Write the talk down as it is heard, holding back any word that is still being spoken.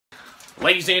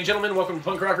Ladies and gentlemen, welcome to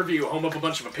Punk Rock Review, home of a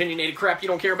bunch of opinionated crap you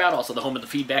don't care about, also the home of the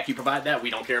feedback you provide that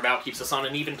we don't care about, keeps us on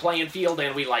an even playing field,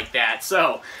 and we like that.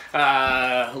 So,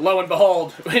 lo and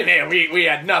behold, man, we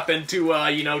had nothing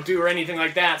to, do or anything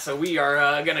like that, so we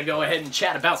are gonna go ahead and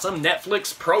chat about some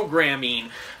Netflix programming.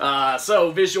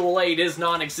 So, visual aid is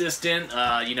non-existent,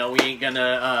 we ain't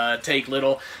gonna take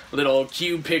little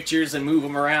cube pictures and move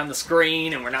them around the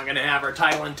screen, and we're not gonna have our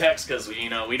title and text, because, we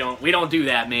don't do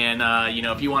that, man.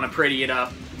 If you want to pretty it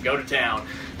up, go to town.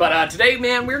 But today,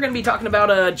 man, we're going to be talking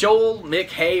about Joel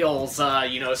McHale's,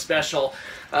 special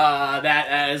that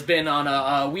has been on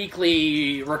a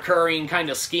weekly recurring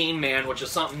kind of scheme, man, which is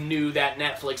something new that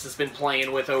Netflix has been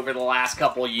playing with over the last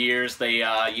couple of years. They,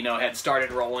 had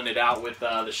started rolling it out with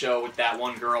the show with that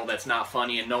one girl that's not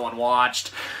funny and no one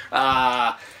watched.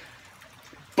 But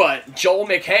Joel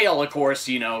McHale, of course,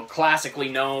 classically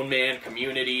known, man,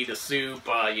 Community, The Soup,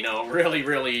 really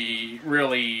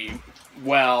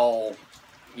well,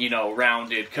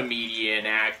 rounded comedian,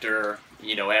 actor,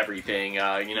 everything,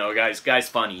 guy's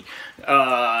funny.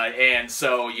 And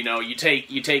so, you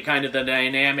take kind of the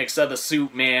dynamics of The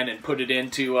Soup, man, and put it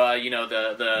into,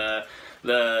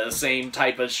 the same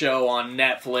type of show on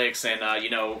Netflix,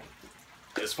 and,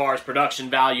 as far as production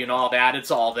value and all that,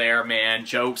 it's all there, man.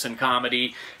 Jokes and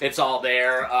comedy, it's all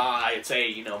there. I'd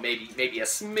say, maybe a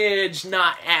smidge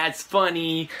not as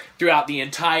funny throughout the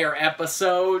entire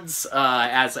episodes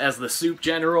as The Soup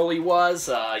generally was.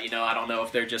 I don't know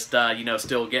if they're just,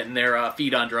 still getting their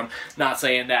feet under them. Not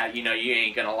saying that, you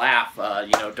ain't gonna laugh,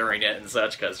 during it and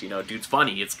such, because, dude's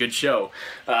funny. It's a good show.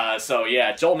 So,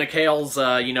 yeah, Joel McHale's,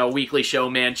 weekly show,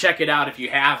 man. Check it out if you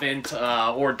haven't,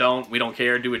 or don't. We don't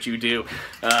care. Do what you do.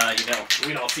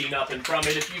 We don't see nothing from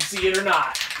it if you see it or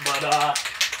not. But,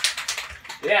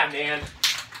 yeah, man.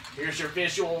 Here's your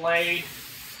visual aid.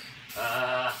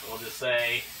 We'll just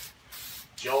say,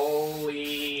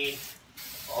 Jolie,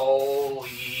 oh.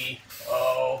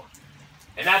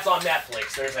 And that's on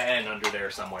Netflix. There's an N under there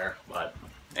somewhere. But,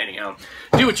 anyhow,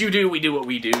 do what you do, we do what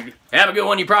we do. Have a good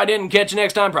one. You probably didn't. Catch you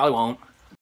next time. Probably won't.